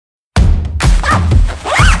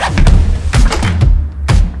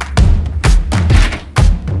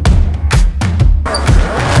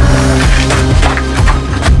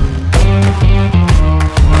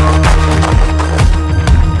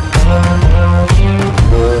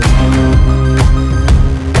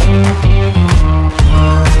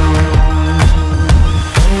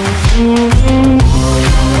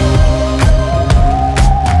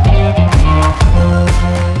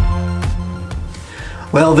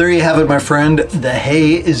there you have it, my friend. The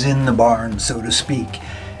hay is in the barn, so to speak.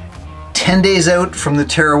 10 days out from the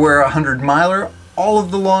Tarawera 100 miler. All of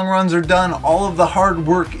the long runs are done. All of the hard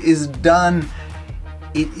work is done.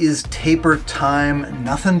 It is taper time.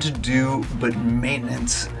 Nothing to do but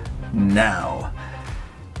maintenance now.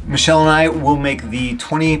 Michelle and I will make the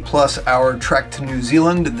 20+ hour trek to New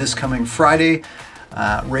Zealand this coming Friday.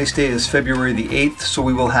 Race day is February the 8th, so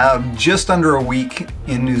we will have just under a week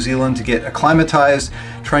in New Zealand to get acclimatized,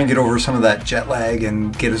 try and get over some of that jet lag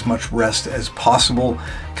and get as much rest as possible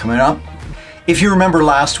coming up. If you remember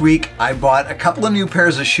last week, I bought a couple of new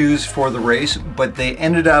pairs of shoes for the race, but they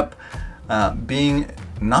ended up being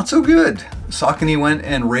not so good. Saucony went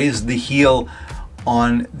and raised the heel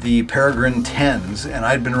on the Peregrine 10s, and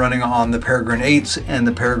I'd been running on the Peregrine 8s and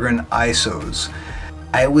the Peregrine ISOs.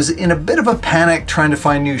 I was in a bit of a panic trying to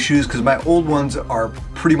find new shoes because my old ones are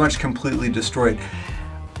pretty much completely destroyed.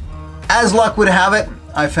 As luck would have it,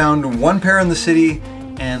 I found one pair in the city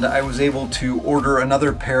and I was able to order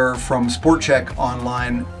another pair from Sport Check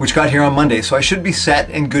online, which got here on Monday. So I should be set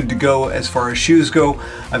and good to go as far as shoes go.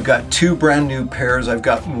 I've got two brand new pairs. I've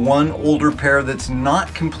got one older pair that's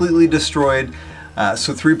not completely destroyed.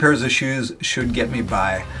 So 3 pairs of shoes should get me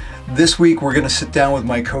by. This week we're gonna sit down with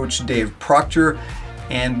my coach, Dave Proctor,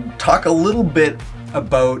 and talk a little bit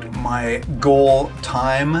about my goal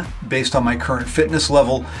time based on my current fitness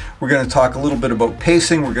level. We're going to talk a little bit about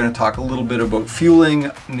pacing. We're going to talk a little bit about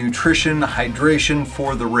fueling, nutrition, hydration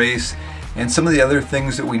for the race, and some of the other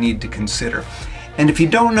things that we need to consider. And if you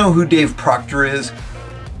don't know who Dave Proctor is,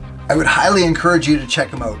 I would highly encourage you to check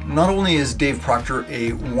him out. Not only is Dave Proctor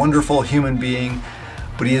a wonderful human being,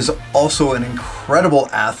 but he is also an incredible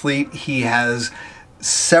athlete. He has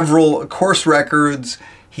several course records,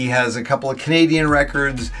 he has a couple of Canadian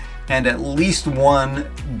records, and at least one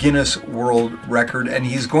Guinness World Record, and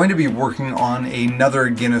he's going to be working on another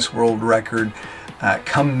Guinness World Record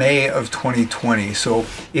come May of 2020. So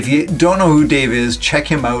if you don't know who Dave is, check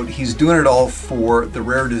him out. He's doing it all for the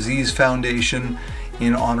Rare Disease Foundation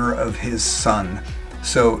in honor of his son.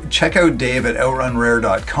 So check out Dave at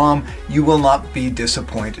outrunrare.com. You will not be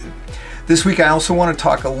disappointed. This week I also want to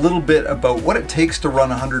talk a little bit about what it takes to run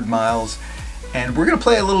 100 miles, and we're going to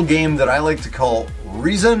play a little game that I like to call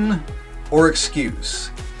Reason or Excuse.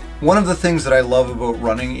 One of the things that I love about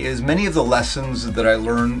running is many of the lessons that I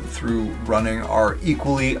learn through running are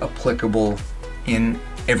equally applicable in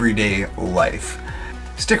everyday life.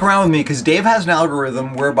 Stick around with me because Dave has an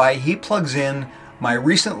algorithm whereby he plugs in my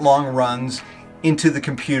recent long runs into the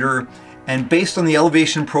computer, and based on the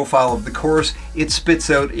elevation profile of the course, it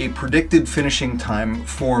spits out a predicted finishing time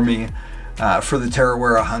for me for the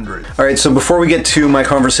Tarawera 100. All right, so before we get to my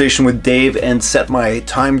conversation with Dave and set my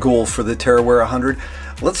time goal for the Tarawera 100,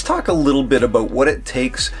 let's talk a little bit about what it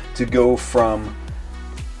takes to go from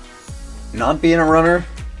not being a runner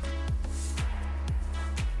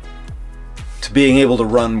to being able to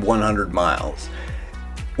run 100 miles.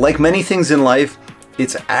 Like many things in life,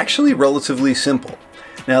 it's actually relatively simple.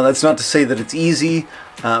 Now, that's not to say that it's easy,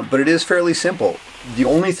 but it is fairly simple. The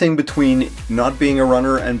only thing between not being a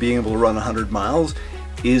runner and being able to run 100 miles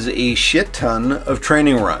is a shit ton of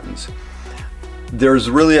training runs. There's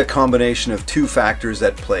really a combination of 2 factors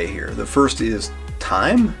at play here. The first is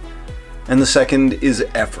time, and the second is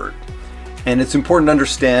effort. And it's important to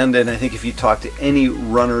understand, and I think if you talk to any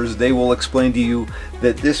runners, they will explain to you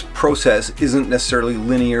that this process isn't necessarily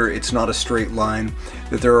linear, it's not a straight line,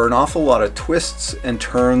 that there are an awful lot of twists and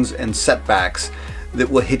turns and setbacks that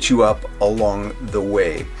will hit you up along the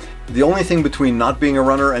way. The only thing between not being a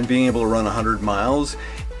runner and being able to run 100 miles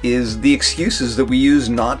is the excuses that we use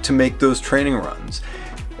not to make those training runs.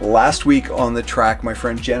 Last week on the track, my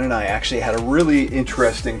friend Jen and I actually had a really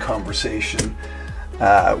interesting conversation.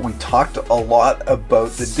 We talked a lot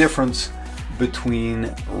about the difference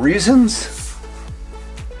between reasons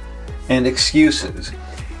and excuses.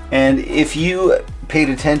 And if you paid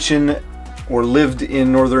attention or lived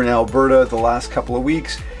in northern Alberta the last couple of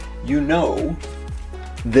weeks, you know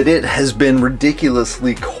that it has been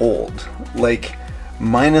ridiculously cold, like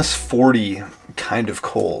 -40 kind of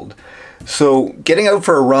cold. So getting out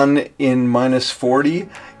for a run in -40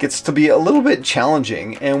 gets to be a little bit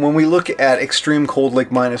challenging, and when we look at extreme cold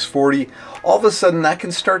like -40, all of a sudden that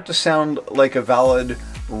can start to sound like a valid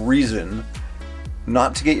reason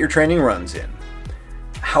not to get your training runs in.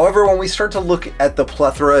 However, when we start to look at the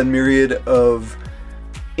plethora and myriad of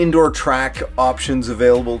indoor track options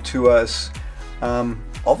available to us,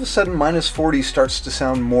 all of a sudden -40 starts to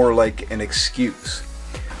sound more like an excuse.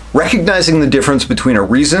 Recognizing the difference between a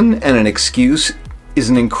reason and an excuse is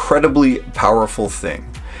an incredibly powerful thing.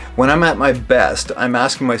 When I'm at my best, I'm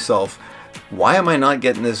asking myself, Why am I not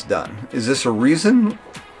getting this done? Is this a reason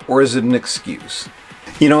or is it an excuse?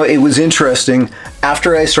 You know, it was interesting.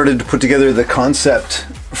 After I started to put together the concept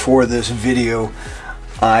for this video,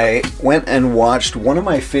 I went and watched one of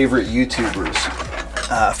my favorite YouTubers,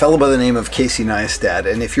 a fellow by the name of Casey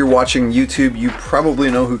Neistat. And if you're watching YouTube, you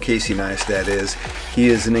probably know who Casey Neistat is. He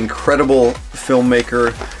is an incredible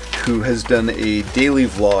filmmaker who has done a daily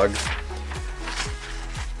vlog.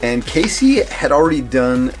 And Casey had already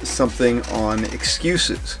done something on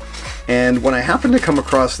excuses. And when I happened to come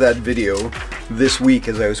across that video this week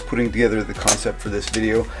as I was putting together the concept for this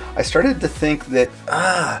video, I started to think that,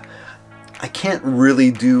 I can't really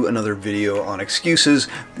do another video on excuses.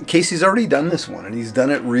 Casey's already done this one and he's done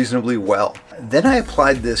it reasonably well. Then I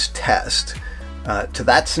applied this test to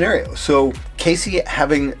that scenario. So Casey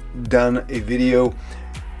having done a video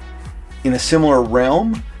in a similar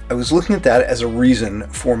realm, I was looking at that as a reason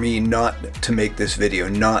for me not to make this video,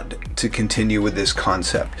 not to continue with this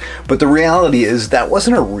concept. But the reality is that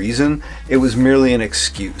wasn't a reason, it was merely an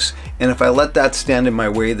excuse. And if I let that stand in my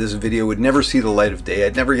way, this video would never see the light of day.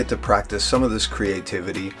 I'd never get to practice some of this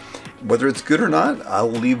creativity. Whether it's good or not,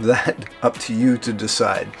 I'll leave that up to you to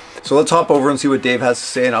decide. So let's hop over and see what Dave has to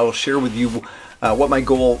say, and I will share with you what my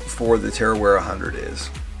goal for the Tarawera 100 is.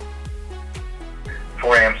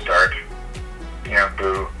 4 a.m. start, you know,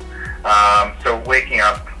 boo. So waking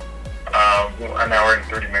up an hour and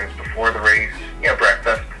 30 minutes before the race, you know,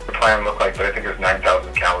 breakfast. The plan looked like, but I think it was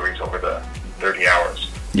 9,000 calories over the 30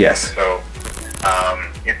 hours. Yes. So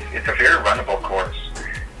it's a very runnable course,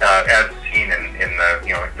 as seen in the,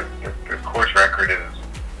 you know, the course record is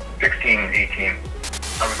 16:18.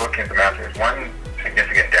 I was looking at the map. There's one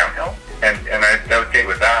significant downhill, and I would say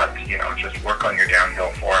with that, you know, just work on your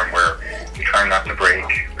downhill form where you're trying not to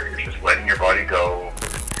brake, where you're just letting your body go.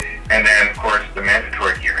 And then, of course, the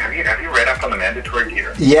mandatory gear. Have you read up on the mandatory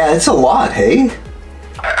gear? Yeah, it's a lot, hey?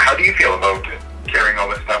 How do you feel about carrying all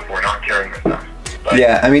this stuff or not carrying this stuff? But,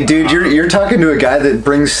 yeah, I mean, dude, you're talking to a guy that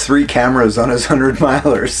brings 3 cameras on his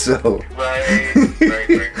 100-milers, so. Right,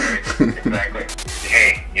 exactly.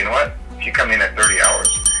 Hey, you know what? If you come in at 30 hours,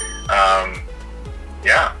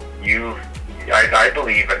 yeah, I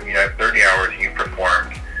believe at 30 hours you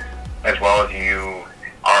performed as well as you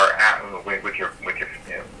are at with your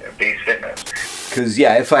base fitness. Because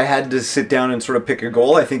yeah, if I had to sit down and sort of pick a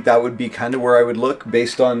goal, I think that would be kind of where I would look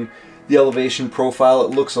based on the elevation profile.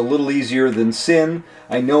 It looks a little easier than Sin.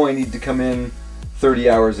 I know I need to come in 30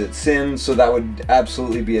 hours at Sin, so that would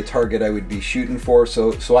absolutely be a target I would be shooting for.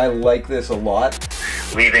 So I like this a lot.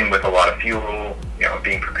 Leaving with a lot of fuel, you know,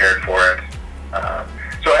 being prepared for it.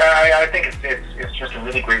 So I think it's just a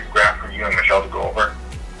really great graph for you and Michelle to go over.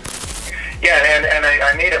 Yeah, and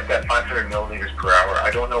I made up that 500 milliliters per hour. I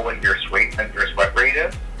don't know what your sweat rate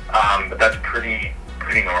is, but that's pretty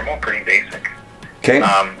normal, pretty basic. Okay.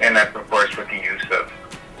 And that's of course with the use of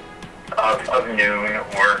Noon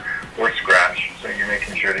or Scratch. So you're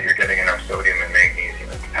making sure that you're getting enough sodium and magnesium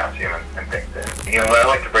and potassium and things in. You know, I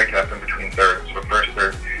like to break it up in between thirds. So first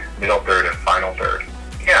third, middle third, and final third.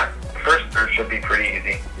 Yeah, the first third should be pretty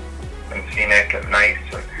easy and scenic and nice.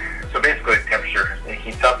 And so basically the temperature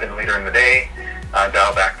heats up and later in the day,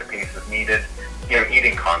 dial back the pace as needed, you know,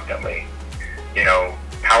 eating constantly, you know,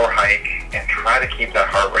 power hike and try to keep that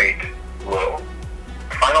heart rate low.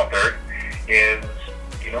 The final third is,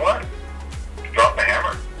 you know what, drop the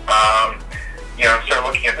hammer. You know, start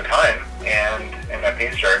looking at the time and that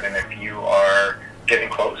pace chart, and if you are getting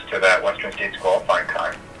close to that Western States qualifying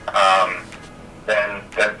time, then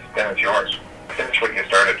it's yours. Finish what you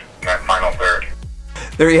started in that final third.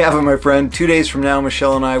 There you have it, my friend. 2 days from now,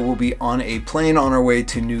 Michelle and I will be on a plane on our way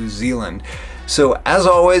to New Zealand. So as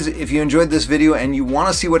always, if you enjoyed this video and you want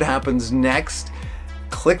to see what happens next,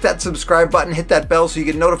 click that subscribe button, hit that bell so you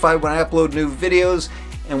get notified when I upload new videos.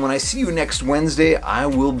 And when I see you next Wednesday, I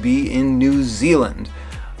will be in New Zealand.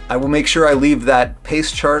 I will make sure I leave that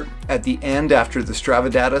pace chart at the end after the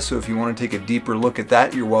Strava data, so if you want to take a deeper look at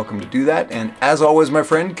that, you're welcome to do that. And as always, my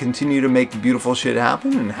friend, continue to make beautiful shit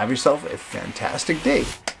happen and have yourself a fantastic day.